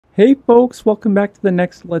Hey folks, welcome back to the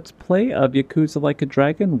next Let's Play of Yakuza Like a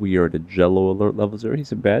Dragon. We are at a Jello alert level 0.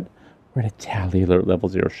 He's in bed. We're at a Tally alert level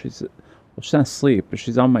 0. She's not asleep, but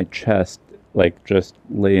she's on my chest, like just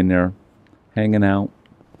laying there, hanging out.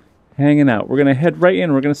 We're going to head right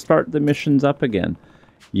in. We're going to start the missions up again.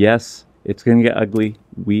 Yes, it's going to get ugly.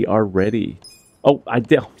 We are ready. Oh, I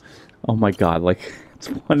did. Oh my god, like, it's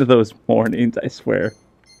one of those mornings, I swear.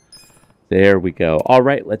 There we go. All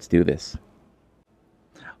right, let's do this.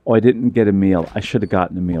 Oh, I didn't get a meal. I should have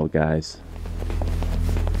gotten a meal, guys.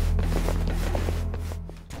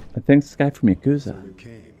 And thanks to this guy from Yakuza.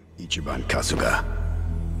 Ichi Kasuga.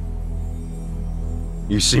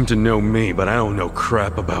 You seem to know me, but I don't know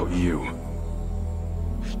crap about you.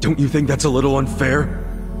 Don't you think that's a little unfair?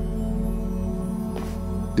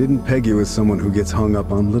 Didn't peg you as someone who gets hung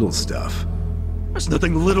up on little stuff. There's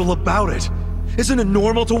nothing little about it. Isn't it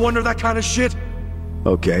normal to wonder that kind of shit?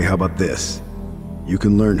 Okay, how about this? You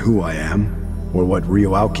can learn who I am, or what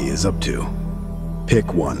Ryoauki is up to.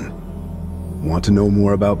 Pick one. Want to know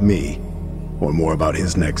more about me, or more about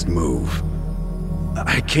his next move?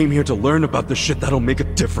 I came here to learn about the shit that'll make a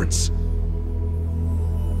difference.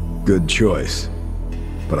 Good choice.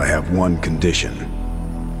 But I have one condition.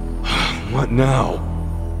 What now?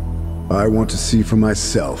 I want to see for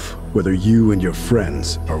myself whether you and your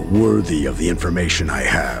friends are worthy of the information I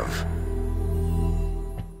have.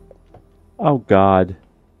 Oh god.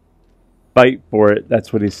 Fight for it.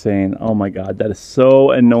 That's what he's saying. Oh my god. That is so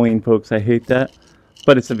annoying, folks. I hate that.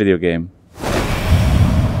 But it's a video game.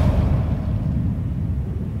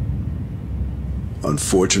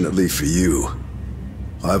 Unfortunately for you,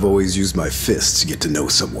 I've always used my fists to get to know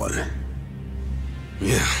someone.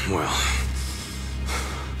 Yeah, well...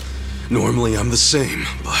 Normally I'm the same,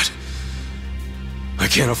 but... I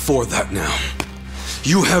can't afford that now.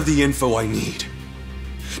 You have the info I need.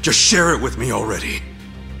 Just share it with me already.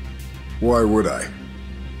 Why would I?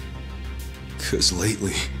 'Cause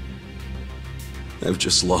lately, I've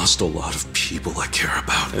just lost a lot of people I care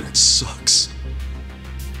about, and it sucks.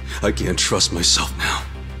 I can't trust myself now.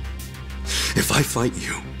 If I fight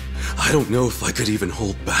you, I don't know if I could even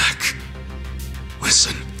hold back.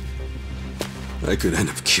 Listen, I could end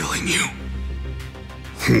up killing you.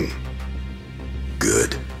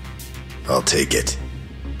 Good. I'll take it.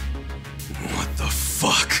 What the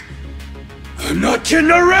fuck? I'm not kidding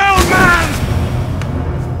around, man!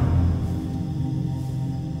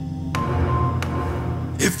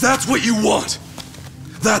 If that's what you want,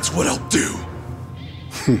 that's what I'll do.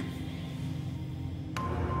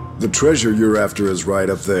 The treasure you're after is right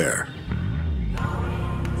up there.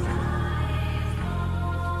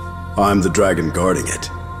 I'm the dragon guarding it.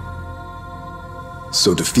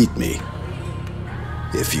 So defeat me,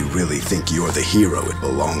 if you really think you're the hero it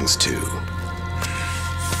belongs to.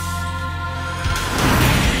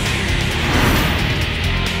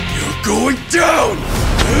 You're going down!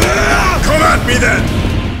 Come at me then!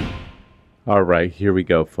 Alright, here we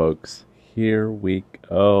go, folks. Here we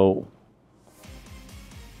go.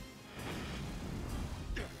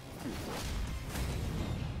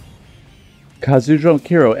 Kazujo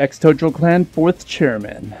Kiro, ex-Tojo Clan, 4th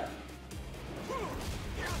Chairman.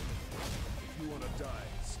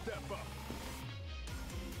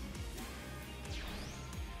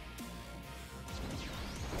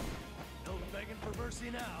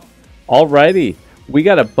 Alrighty, we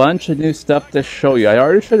got a bunch of new stuff to show you. I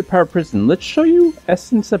already showed you Pirate Prison. Let's show you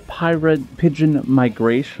Essence of Pirate Pigeon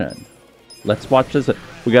Migration. Let's watch this.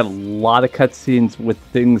 We got a lot of cutscenes with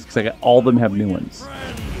things because all of them have new ones.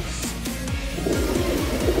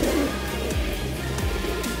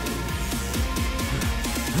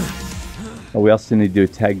 Oh, we also need to do a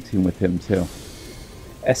tag team with him too.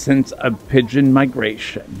 Essence of Pigeon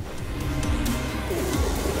Migration.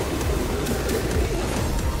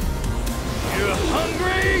 You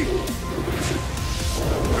hungry?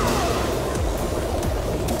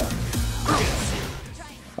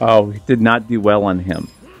 Oh, he did not do well on him.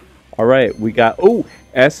 Alright, we got... Oh,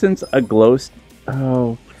 Essence of Glow...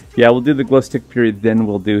 Oh, yeah, we'll do the Glow Stick period, then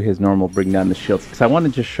we'll do his normal Bring Down the Shields. Because I want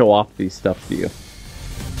to just show off these stuff to you.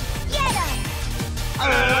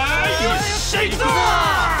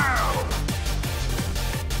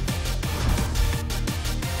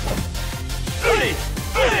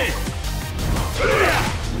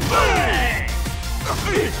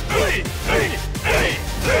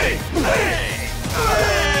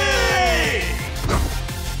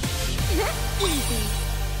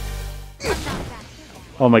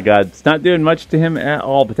 Oh my god, it's not doing much to him at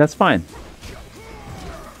all, but that's fine.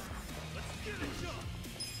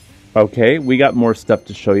 Okay, we got more stuff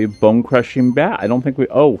to show you. Bone Crushing Bat. I don't think we...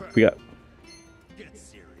 Oh, we got...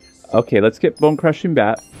 Okay, let's get Bone Crushing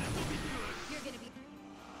Bat.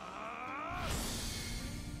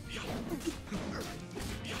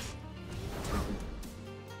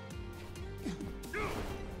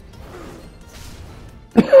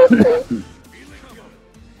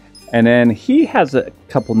 And then he has a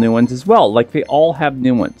couple new ones as well. Like, they all have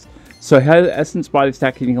new ones. So Essence Body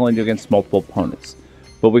Stack you can only do against multiple opponents.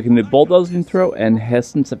 But we can do Bulldozing Throw and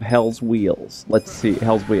Essence of Hell's Wheels. Let's see.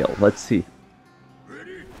 Hell's Wheel. Let's see.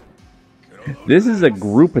 This is a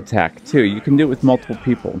group attack, too. You can do it with multiple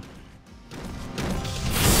people.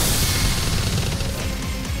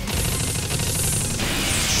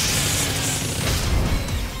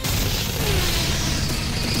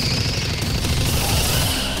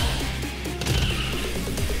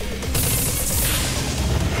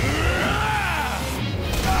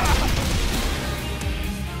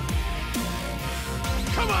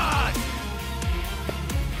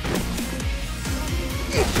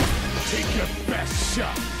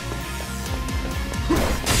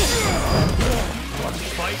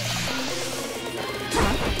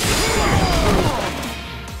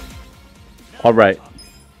 Alright.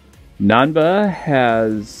 Nanba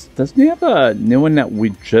has... Doesn't he have a new one that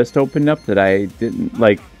we just opened up that I didn't...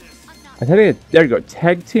 Like... I thought he had... There you go.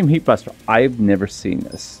 Tag Team Heat Buster. I've never seen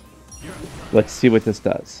this. Let's see what this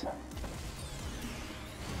does.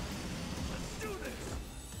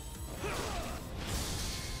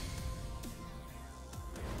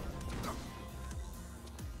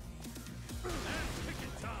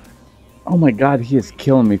 Oh my god, he is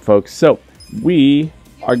killing me, folks. So, we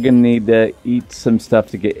are going to need to eat some stuff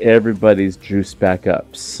to get everybody's juice back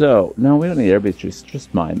up. So, no, we don't need everybody's juice,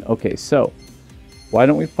 just mine. Okay, so, why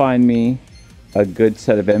don't we find me a good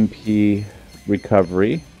set of MP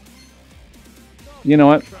recovery? You know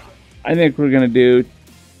what? I think we're going to do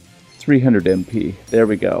 300 MP. There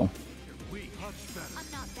we go.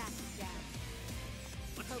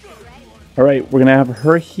 Alright, we're going to have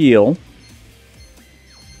her heal.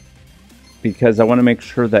 Because I want to make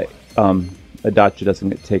sure that Adachi doesn't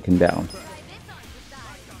get taken down.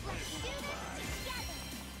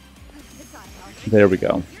 There we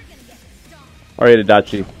go. Alright,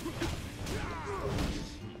 Adachi.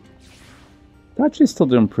 Adachi's still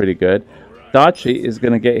doing pretty good. Adachi is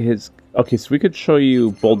going to get his... Okay, so we could show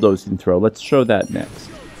you Bulldozing Throw. Let's show that next.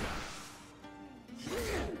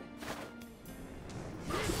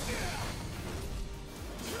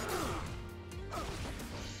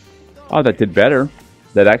 Oh, that did better.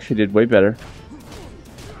 That actually did way better.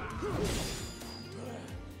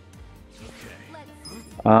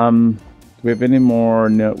 Do we have any more?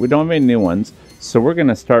 No, we don't have any new ones. So we're going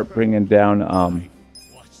to start bringing down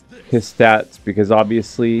his stats because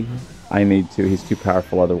obviously I need to. He's too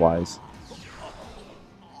powerful otherwise.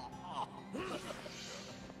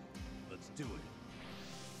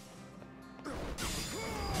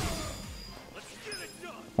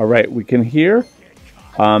 Alright, we can hear.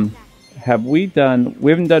 Have we done...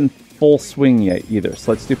 We haven't done full swing yet either.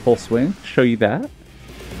 So let's do full swing. Show you that.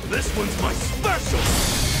 This one's my special!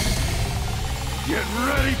 Get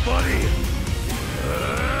ready, buddy!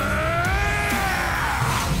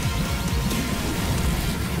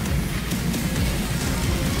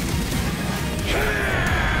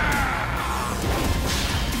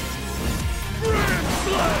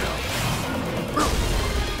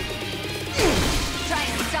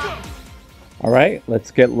 Alright,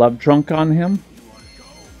 let's get Love Drunk on him.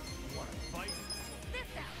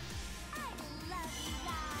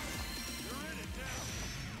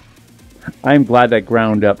 I'm glad I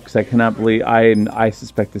ground up because I cannot believe I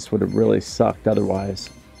suspect this would have really sucked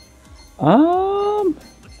otherwise. You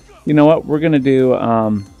know what? We're gonna do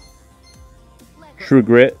True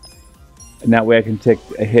Grit, and that way I can take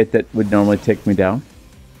a hit that would normally take me down.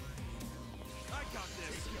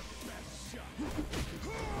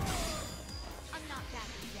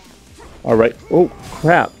 Alright. Oh,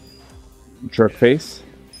 crap. Jerk face.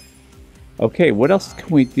 Okay, what else can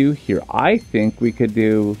we do here? I think we could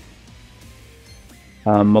do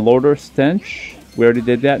Malodor Stench. We already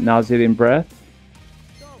did that. Nauseating Breath.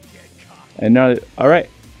 And now, alright.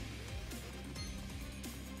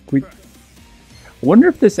 I wonder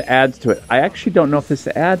if this adds to it. I actually don't know if this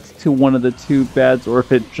adds to one of the two beds or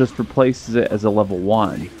if it just replaces it as a level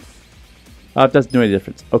 1. It doesn't do any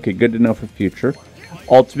difference. Okay, good to know for future.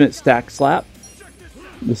 Ultimate Stack Slap.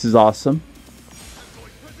 This is awesome.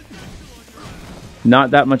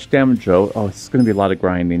 Not that much damage though. Oh, it's going to be a lot of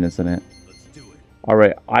grinding, isn't it?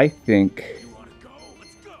 Alright, I think...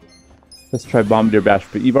 Let's try Bombardier Bash,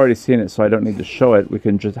 but you've already seen it, so I don't need to show it. We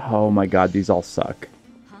can just... Oh my god, these all suck.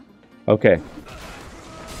 Okay.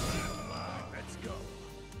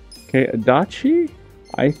 Okay, Adachi,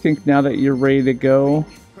 I think now that you're ready to go,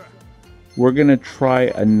 we're going to try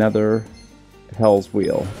another Hell's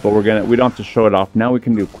Wheel. But we don't have to show it off. Now we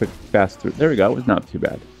can do a quick, fast through. There we go. It was not too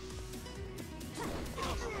bad.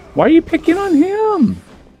 Why are you picking on him?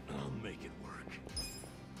 I'll make it work.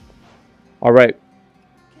 All right.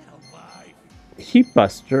 Get alive. Heat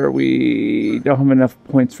Buster, we don't have enough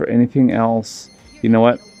points for anything else. You know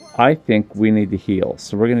what? I think we need to heal.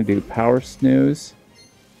 So we're going to do Power Snooze.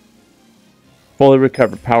 Fully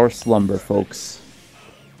recover. Power Slumber, folks.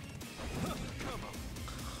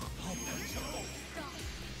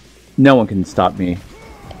 No one can stop me.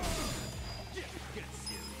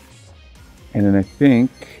 And then I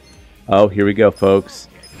think... Oh, here we go, folks.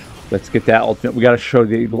 Let's get that ultimate. We got to show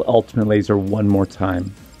the ultimate laser one more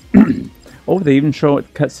time. Oh, they even show a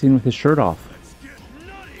cutscene with his shirt off.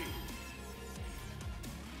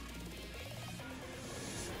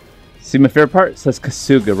 See my favorite part? It says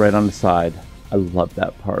Kasuga right on the side. I love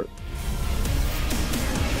that part.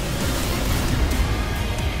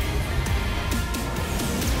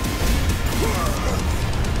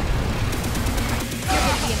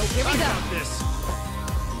 Here we go.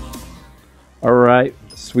 Alright,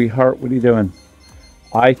 sweetheart, what are you doing?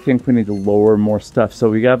 I think we need to lower more stuff. So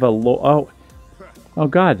we have a low... Oh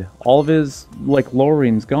god, all of his, like,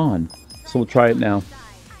 lowering's gone. So we'll try it now.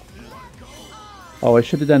 Oh, I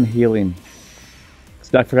should have done healing.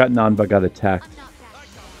 Because I forgot Nanba got attacked.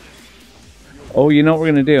 Oh, you know what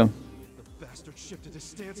we're going to do? The bastard shifted his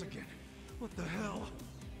stance again. What the hell?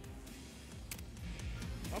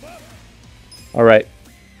 Alright.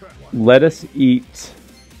 Let us eat.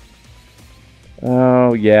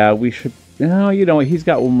 Oh, yeah, we should... No, you know what? He's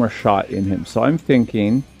got one more shot in him. So I'm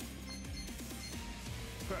thinking...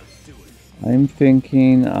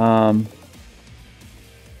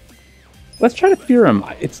 let's try to fear him.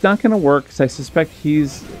 It's not going to work because I suspect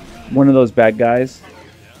he's one of those bad guys.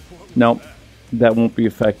 Nope, that won't be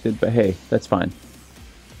affected, but hey, that's fine.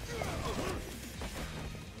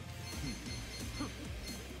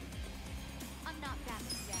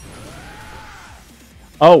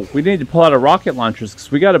 Oh, we need to pull out our rocket launchers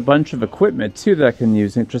because we got a bunch of equipment too that I can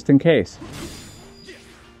use just in case.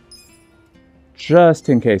 Just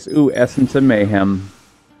in case. Ooh, Essence of Mayhem.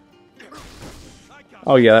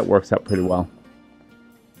 Oh yeah, that works out pretty well.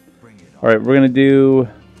 All right, we're gonna do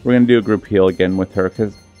a group heal again with her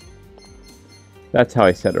because that's how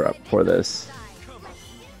I set her up for this.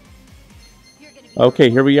 Okay,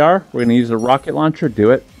 here we are. We're gonna use a rocket launcher.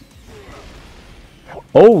 Do it.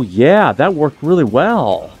 Oh yeah, that worked really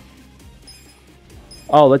well.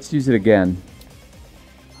 Oh, let's use it again.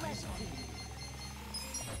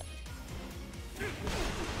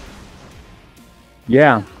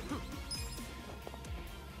 Yeah.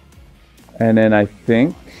 And then I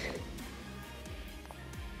think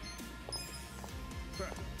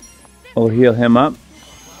we'll heal him up.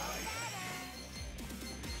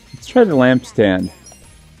 Let's try the lampstand.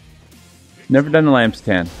 Never done the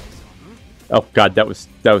lampstand. Oh god, that was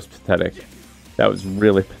pathetic. That was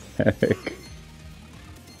really pathetic.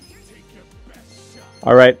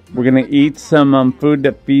 All right, we're gonna eat some food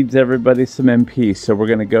that feeds everybody some MP. So we're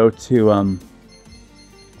gonna go to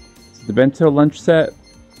the bento lunch set.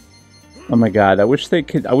 Oh my god, I wish you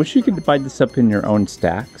could divide this up in your own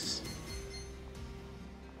stacks.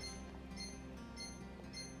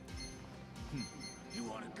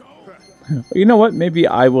 You know what? Maybe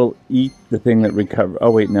I will eat the thing that recover.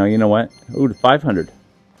 Oh wait, no, you know what? Ooh, 500.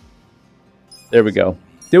 There we go.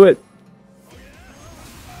 Do it.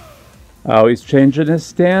 Oh, he's changing his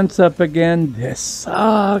stance up again. This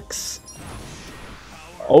sucks.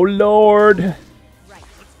 Oh lord.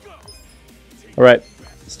 Alright,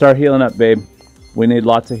 start healing up, babe. We need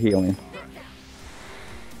lots of healing.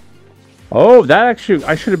 Oh, that actually...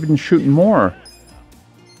 I should have been shooting more.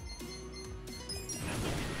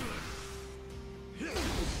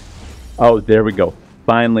 Oh, there we go.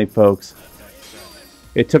 Finally, folks.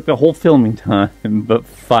 It took the whole filming time, but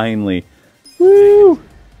finally. Woo!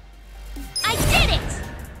 I did it!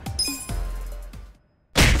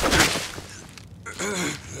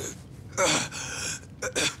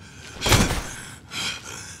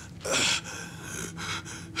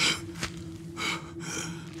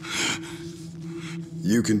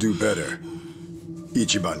 You can do better.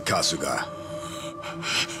 Ichiban Kasuga.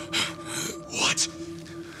 What?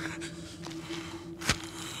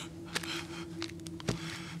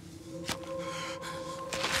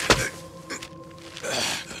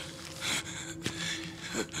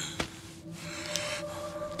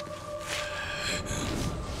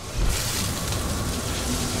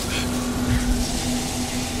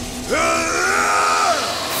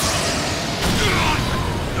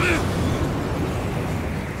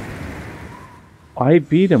 I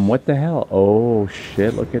beat him. What the hell? Oh,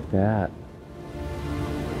 shit. Look at that.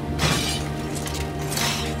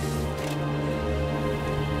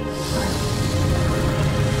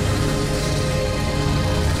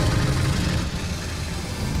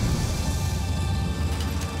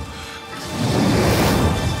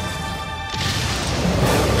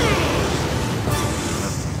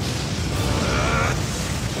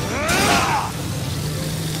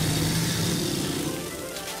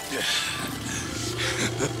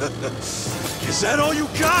 Is that all you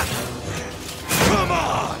got? Come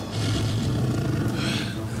on!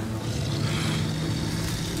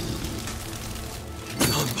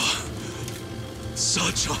 Nanba.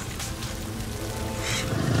 Sacha.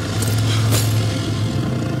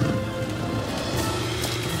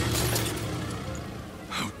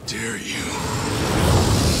 How dare you?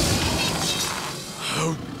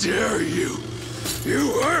 How dare you?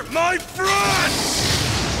 You hurt my friends!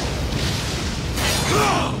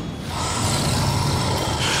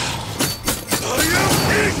 I am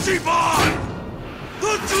Ichi,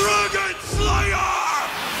 the Dragon Slayer!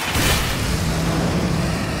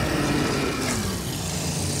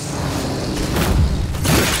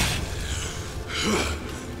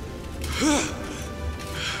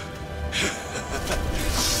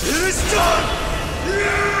 It is done!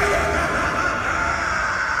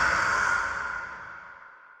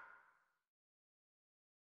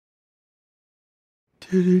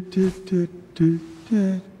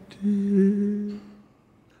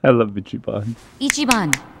 I love Ichiban.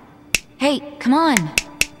 Ichiban! Hey, come on!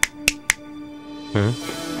 Huh?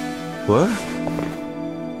 What?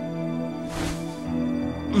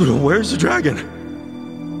 Where's the dragon?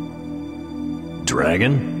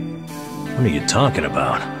 Dragon? What are you talking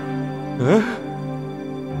about? Huh?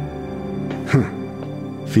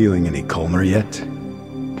 Feeling any calmer yet?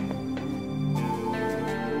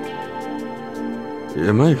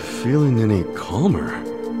 Am I feeling any calmer?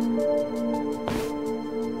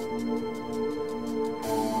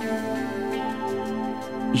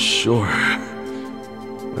 Sure.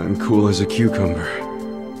 I'm cool as a cucumber.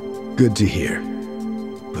 Good to hear.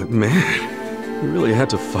 But man, you really had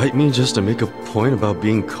to fight me just to make a point about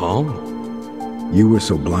being calm? You were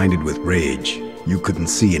so blinded with rage, you couldn't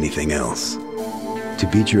see anything else. To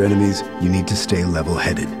beat your enemies, you need to stay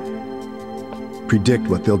level-headed. Predict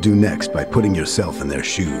what they'll do next by putting yourself in their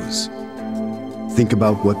shoes. Think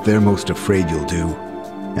about what they're most afraid you'll do,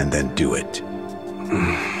 and then do it.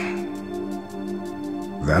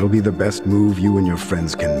 That'll be the best move you and your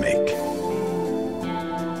friends can make.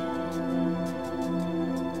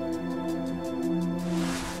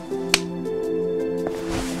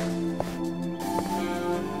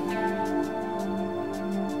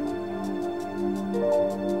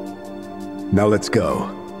 Now let's go.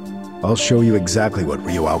 I'll show you exactly what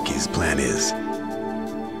Ryuaki's plan is.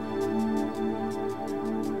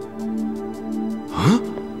 Huh?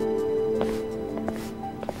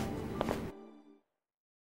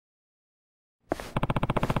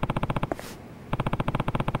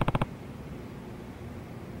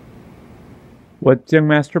 What's Young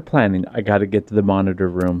Master planning? I gotta get to the monitor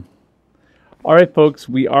room. Alright folks,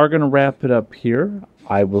 we are gonna wrap it up here.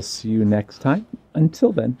 I will see you next time.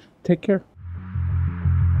 Until then, take care.